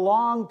land would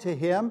belong to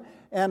him,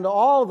 and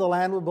all of the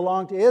land would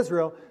belong to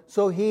Israel.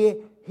 So he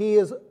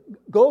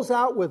goes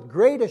out with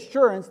great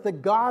assurance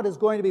that God is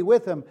going to be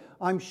with him.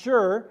 I'm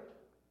sure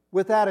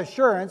with that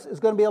assurance is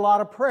going to be a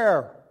lot of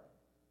prayer.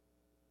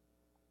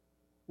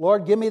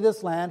 Lord, give me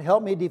this land.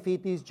 Help me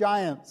defeat these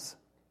giants.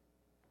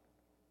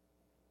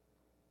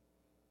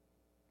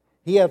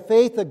 He had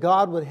faith that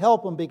God would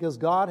help him because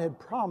God had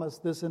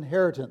promised this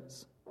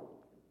inheritance.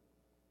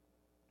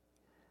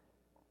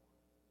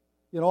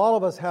 You know, all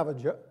of us have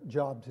a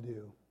job to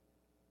do.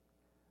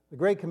 The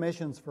Great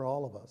Commission's for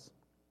all of us.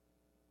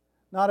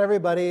 Not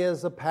everybody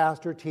is a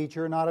pastor,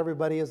 teacher. Not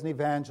everybody is an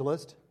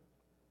evangelist.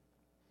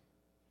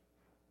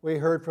 We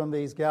heard from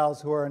these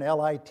gals who are in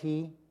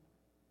LIT,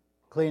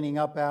 cleaning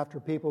up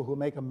after people who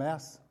make a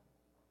mess.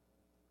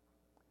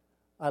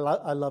 I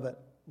love it.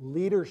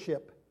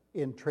 Leadership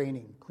in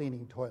training,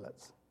 cleaning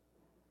toilets.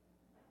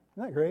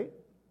 Isn't that great?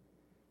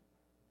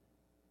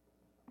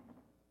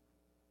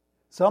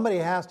 Somebody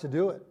has to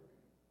do it.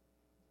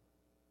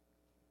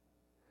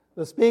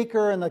 The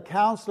speaker and the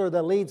counselor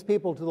that leads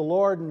people to the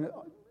Lord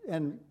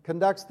and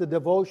conducts the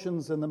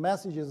devotions and the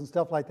messages and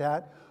stuff like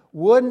that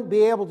wouldn't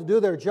be able to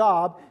do their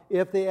job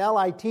if the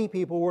LIT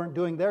people weren't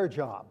doing their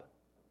job.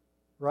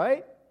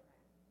 Right?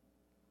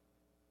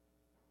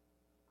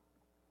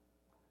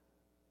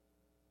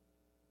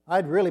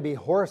 I'd really be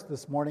hoarse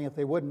this morning if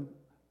they wouldn't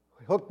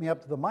hook me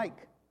up to the mic.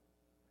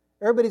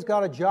 Everybody's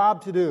got a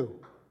job to do.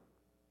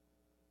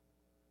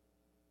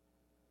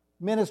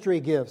 Ministry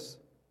gifts.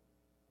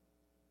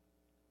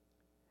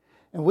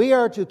 And we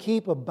are to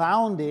keep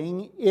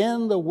abounding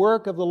in the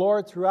work of the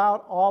Lord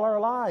throughout all our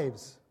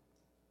lives.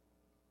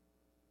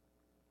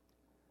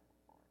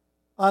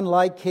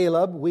 Unlike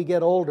Caleb, we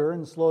get older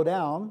and slow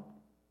down.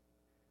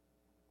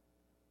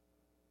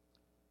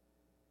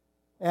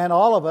 And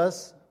all of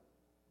us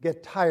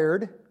get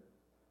tired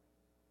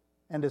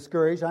and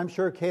discouraged. I'm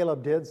sure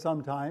Caleb did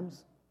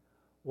sometimes.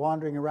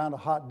 Wandering around a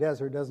hot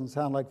desert doesn't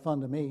sound like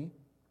fun to me.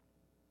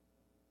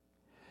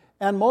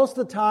 And most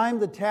of the time,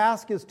 the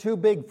task is too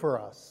big for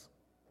us.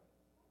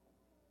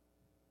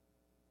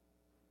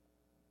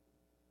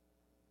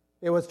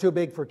 It was too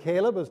big for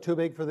Caleb. It was too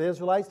big for the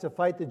Israelites to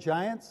fight the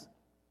giants.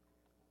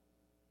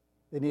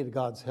 They needed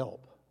God's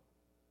help.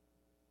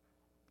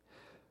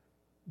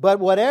 But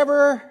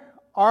whatever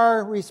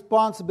our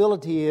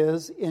responsibility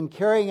is in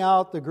carrying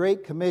out the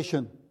Great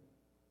Commission,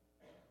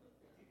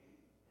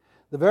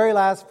 the very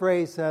last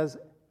phrase says,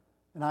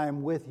 and I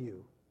am with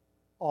you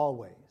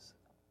always,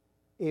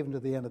 even to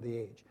the end of the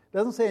age. It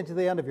doesn't say to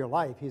the end of your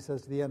life. He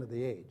says to the end of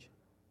the age.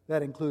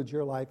 That includes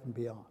your life and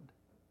beyond.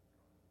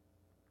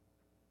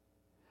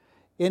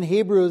 In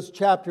Hebrews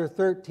chapter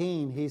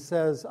 13, he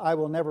says, I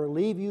will never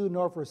leave you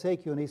nor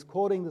forsake you. And he's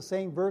quoting the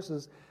same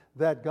verses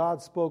that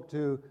God spoke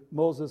to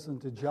Moses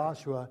and to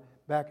Joshua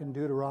back in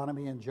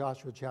Deuteronomy and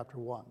Joshua chapter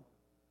 1.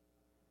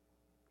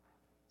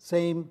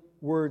 Same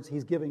words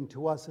he's giving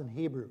to us in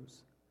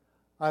Hebrews.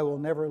 I will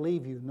never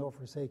leave you nor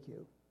forsake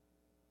you.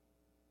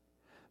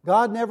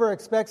 God never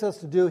expects us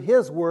to do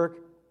his work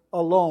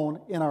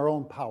alone in our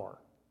own power.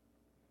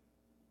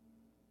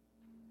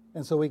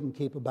 And so we can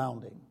keep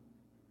abounding.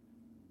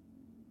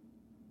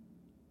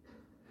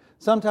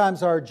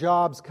 Sometimes our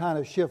jobs kind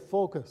of shift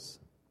focus.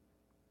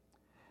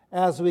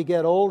 As we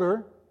get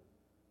older,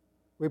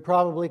 we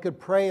probably could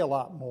pray a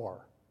lot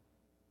more.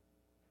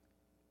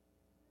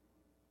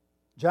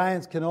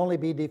 Giants can only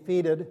be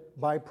defeated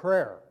by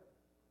prayer.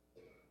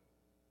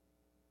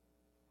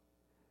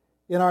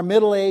 In our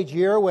middle-age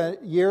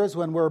years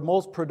when we're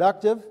most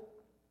productive,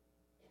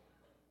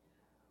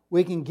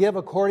 we can give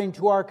according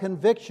to our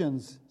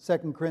convictions,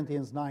 2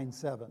 Corinthians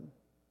 9:7.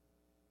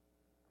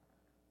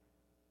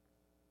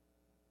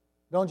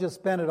 Don't just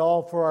spend it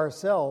all for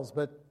ourselves,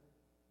 but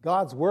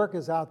God's work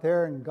is out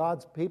there, and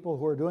God's people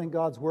who are doing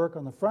God's work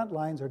on the front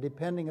lines are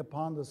depending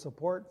upon the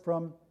support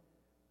from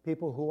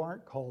people who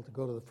aren't called to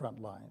go to the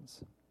front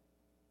lines.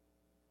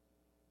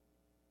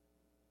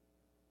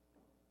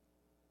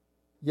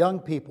 Young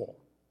people,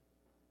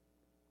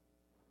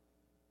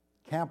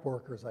 camp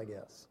workers, I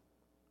guess.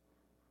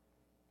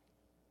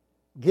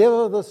 Give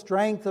of the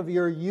strength of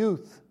your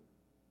youth.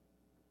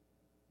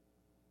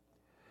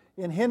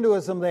 In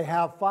Hinduism, they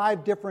have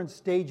 5 different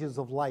stages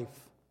of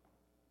life.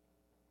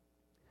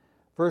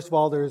 First of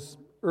all, there's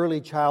early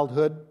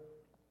childhood,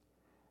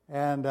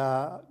 and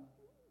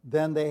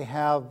then they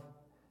have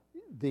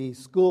the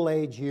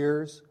school-age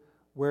years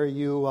where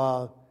you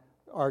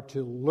are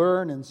to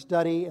learn and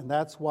study, and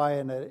that's why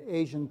in an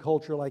Asian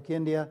culture like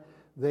India,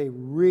 they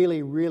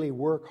really, really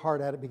work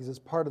hard at it because it's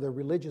part of their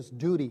religious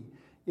duty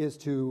is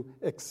to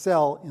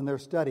excel in their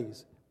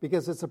studies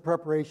because it's a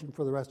preparation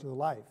for the rest of their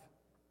life.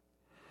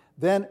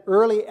 Then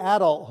early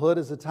adulthood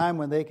is a time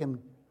when they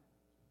can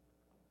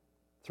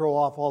throw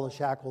off all the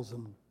shackles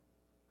and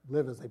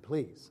live as they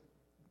please.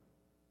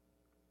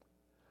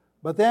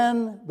 But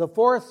then the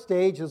fourth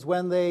stage is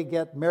when they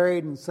get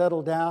married and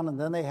settle down, and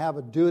then they have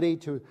a duty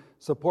to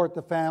support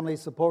the family,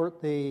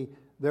 support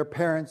their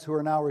parents who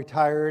are now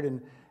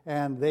retired,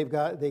 and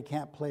they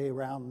can't play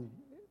around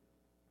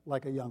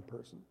like a young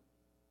person.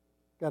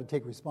 Got to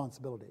take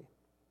responsibility.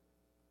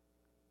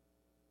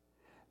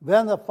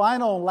 Then the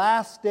final and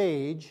last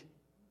stage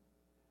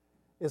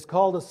is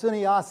called the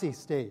sannyasi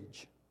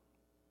stage.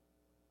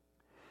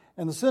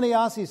 And the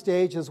sannyasi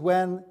stage is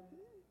when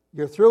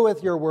you're through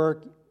with your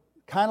work,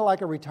 kind of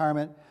like a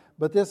retirement,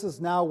 but this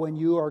is now when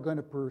you are going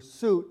to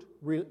pursue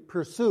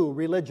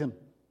religion.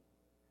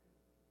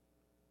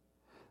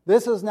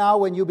 This is now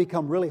when you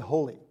become really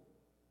holy.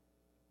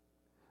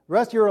 The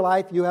rest of your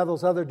life, you have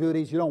those other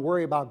duties. You don't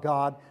worry about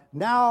God.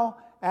 Now,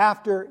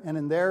 after, and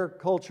in their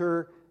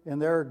culture, in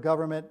their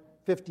government,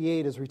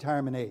 58 is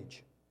retirement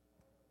age.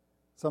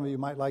 Some of you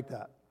might like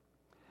that.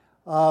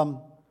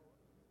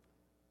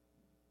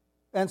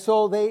 And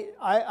so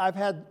I've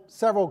had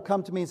several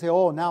come to me and say,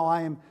 oh, now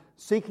I am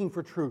seeking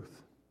for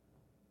truth.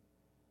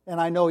 And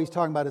I know he's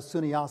talking about a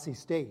sannyasi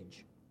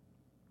stage.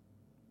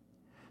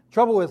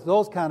 Trouble with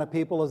those kind of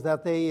people is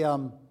that they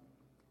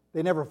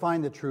never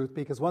find the truth,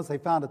 because once they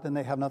found it, then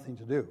they have nothing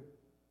to do.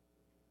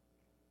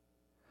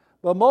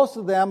 But most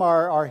of them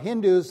are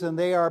Hindus, and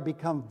they are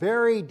become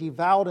very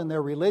devout in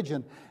their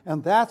religion,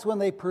 and that's when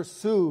they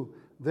pursue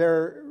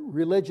their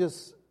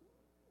religious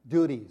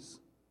duties.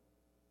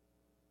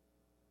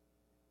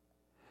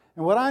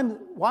 And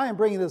why I'm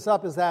bringing this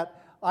up is that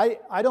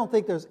I don't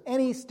think there's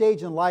any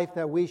stage in life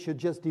that we should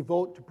just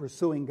devote to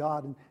pursuing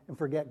God and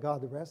forget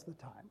God the rest of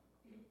the time.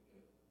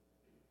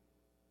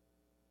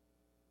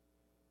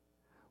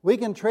 We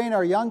can train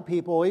our young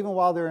people, even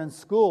while they're in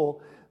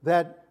school,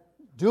 that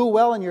do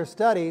well in your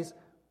studies,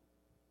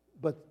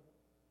 but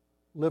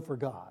live for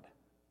God.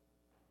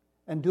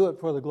 And do it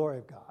for the glory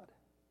of God.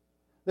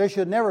 There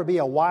should never be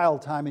a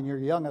wild time in your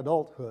young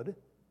adulthood.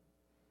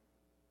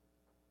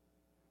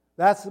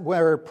 That's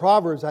where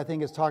Proverbs, I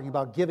think, is talking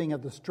about giving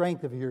of the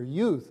strength of your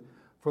youth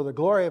for the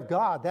glory of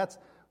God.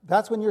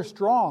 That's when you're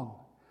strong.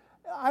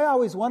 I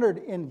always wondered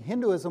in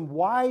Hinduism,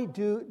 why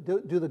do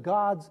the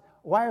gods,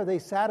 why are they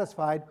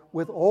satisfied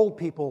with old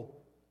people?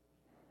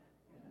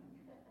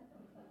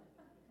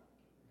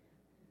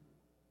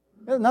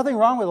 There's nothing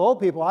wrong with old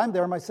people. I'm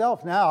there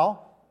myself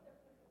now.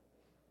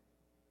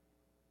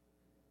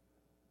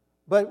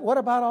 But what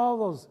about all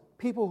those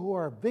people who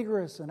are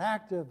vigorous and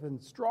active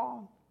and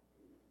strong?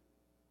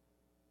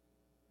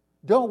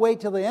 Don't wait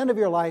till the end of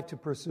your life to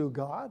pursue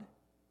God.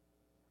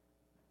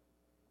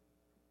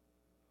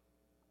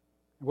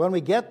 When we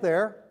get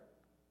there,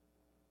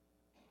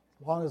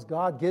 as long as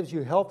God gives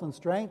you health and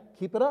strength,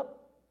 keep it up.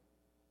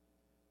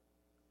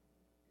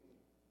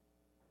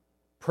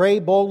 Pray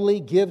boldly,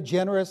 give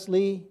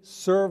generously,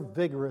 serve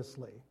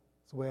vigorously.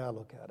 That's the way I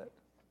look at it.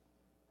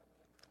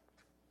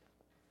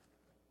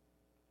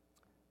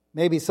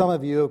 Maybe some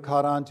of you have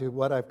caught on to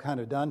what I've kind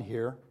of done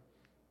here.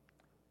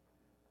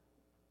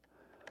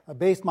 I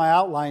based my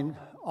outline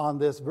on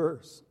this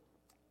verse.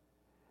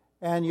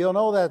 And you'll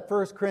know that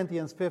 1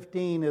 Corinthians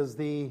 15 is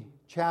the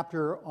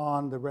chapter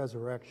on the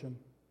resurrection.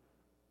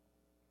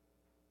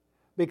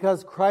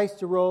 Because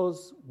Christ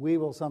arose, we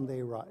will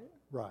someday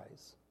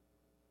rise.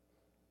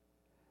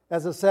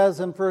 As it says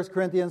in 1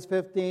 Corinthians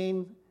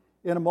 15,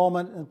 in a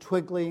moment, in a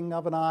twinkling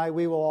of an eye,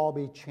 we will all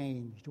be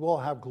changed. We'll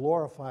have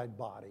glorified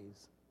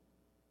bodies.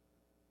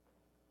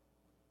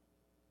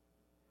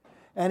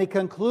 And he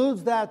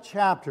concludes that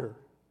chapter.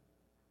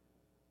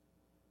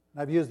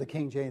 I've used the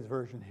King James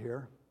Version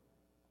here.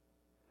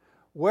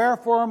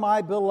 Wherefore,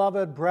 my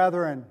beloved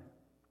brethren,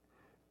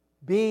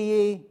 be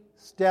ye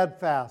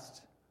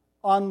steadfast,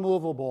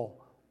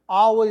 unmovable,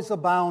 always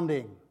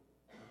abounding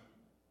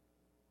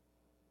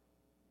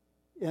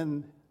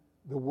in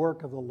the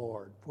work of the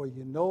Lord. For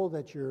you know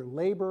that your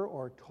labor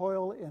or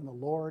toil in the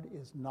Lord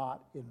is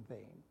not in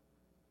vain.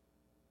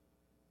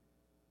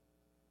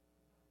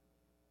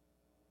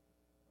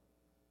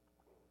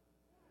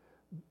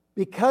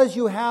 Because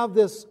you have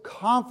this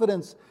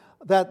confidence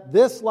that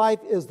this life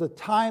is the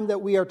time that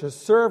we are to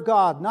serve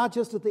God, not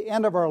just at the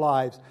end of our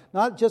lives,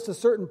 not just a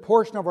certain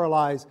portion of our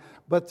lives,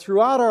 but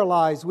throughout our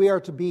lives we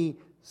are to be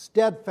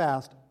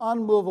steadfast,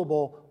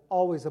 unmovable,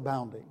 always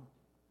abounding.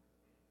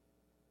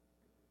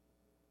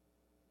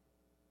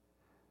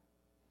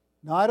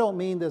 Now, I don't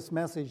mean this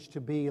message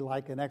to be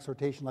like an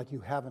exhortation like you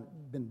haven't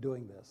been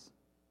doing this.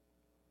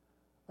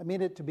 I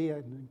mean it to be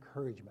an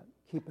encouragement.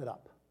 Keep it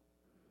up.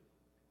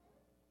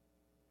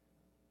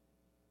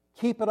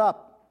 Keep it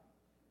up.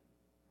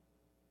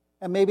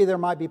 And maybe there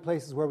might be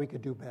places where we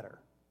could do better.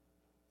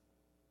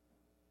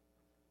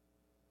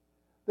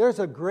 There's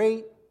a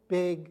great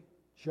big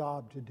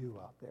job to do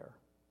out there.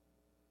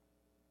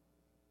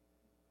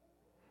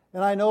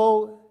 And I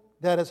know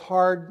that it's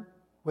hard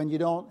when you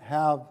don't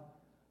have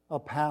a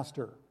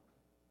pastor.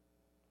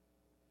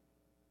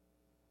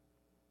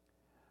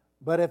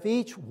 But if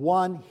each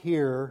one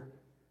here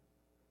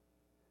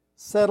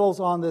settles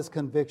on this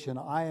conviction,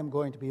 I am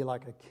going to be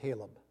like a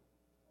Caleb.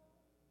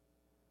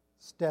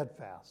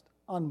 Steadfast,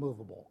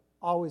 unmovable,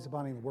 always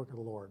abounding in the work of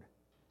the Lord.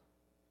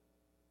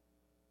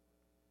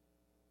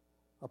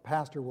 a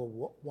pastor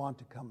will want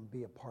to come and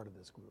be a part of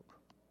this group.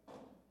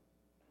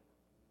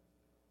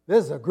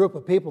 This is a group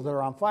of people that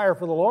are on fire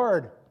for the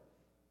Lord.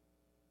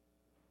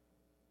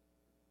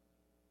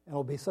 And it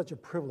will be such a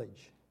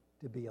privilege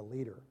to be a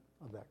leader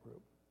of that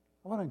group.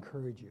 I want to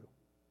encourage you.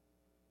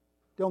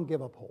 Don't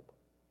give up hope.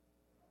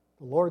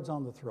 The Lord's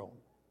on the throne.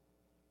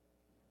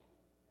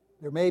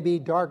 There may be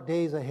dark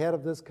days ahead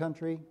of this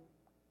country.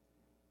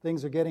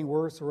 Things are getting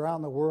worse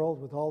around the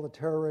world with all the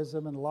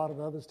terrorism and a lot of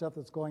other stuff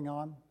that's going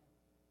on.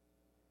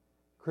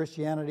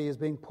 Christianity is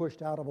being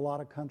pushed out of a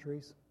lot of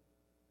countries.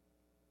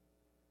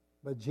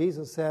 But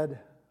Jesus said,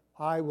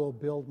 I will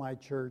build my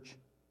church,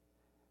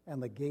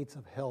 and the gates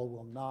of hell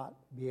will not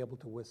be able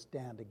to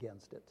withstand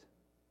against it.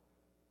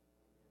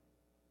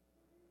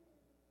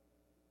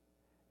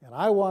 And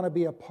I want to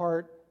be a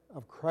part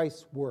of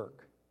Christ's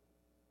work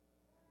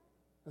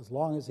as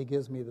long as he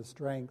gives me the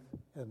strength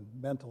and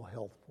mental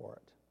health for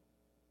it.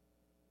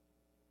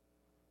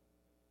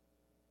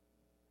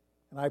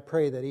 And I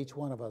pray that each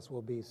one of us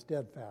will be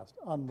steadfast,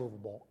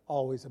 unmovable,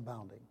 always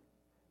abounding,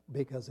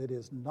 because it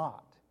is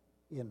not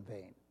in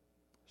vain.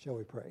 Shall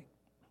we pray?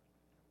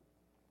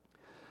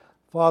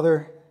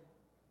 Father,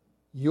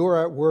 you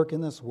are at work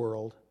in this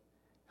world.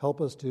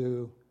 Help us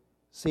to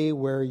see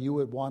where you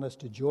would want us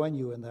to join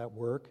you in that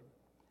work,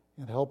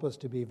 and help us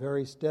to be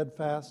very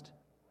steadfast,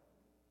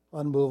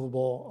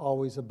 unmovable,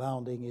 always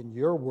abounding in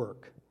your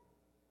work.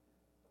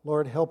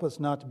 Lord, help us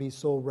not to be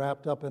so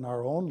wrapped up in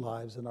our own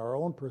lives and our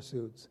own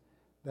pursuits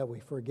that we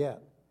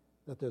forget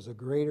that there's a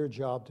greater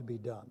job to be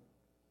done.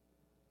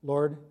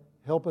 Lord,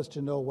 help us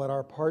to know what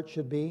our part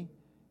should be,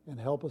 and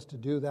help us to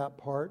do that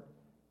part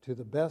to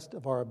the best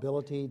of our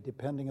ability,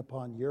 depending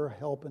upon your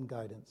help and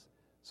guidance,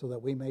 so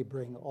that we may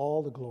bring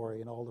all the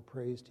glory and all the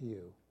praise to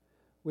you.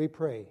 We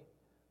pray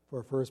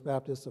for First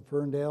Baptist of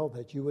Ferndale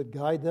that you would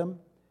guide them,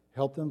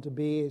 help them to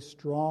be a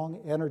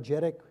strong,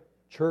 energetic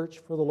church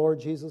for the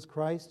Lord Jesus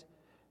Christ,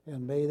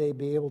 and may they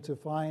be able to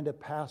find a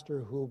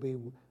pastor who will be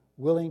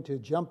willing to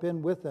jump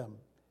in with them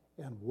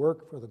and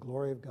work for the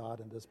glory of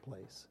God in this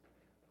place.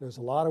 There's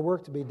a lot of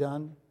work to be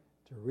done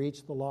to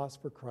reach the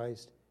lost for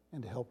Christ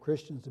and to help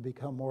Christians to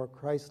become more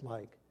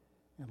Christ-like.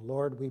 And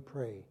Lord, we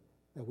pray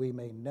that we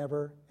may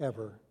never,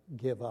 ever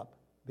give up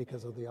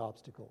because of the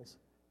obstacles.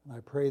 And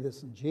I pray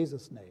this in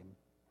Jesus' name.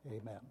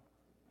 Amen.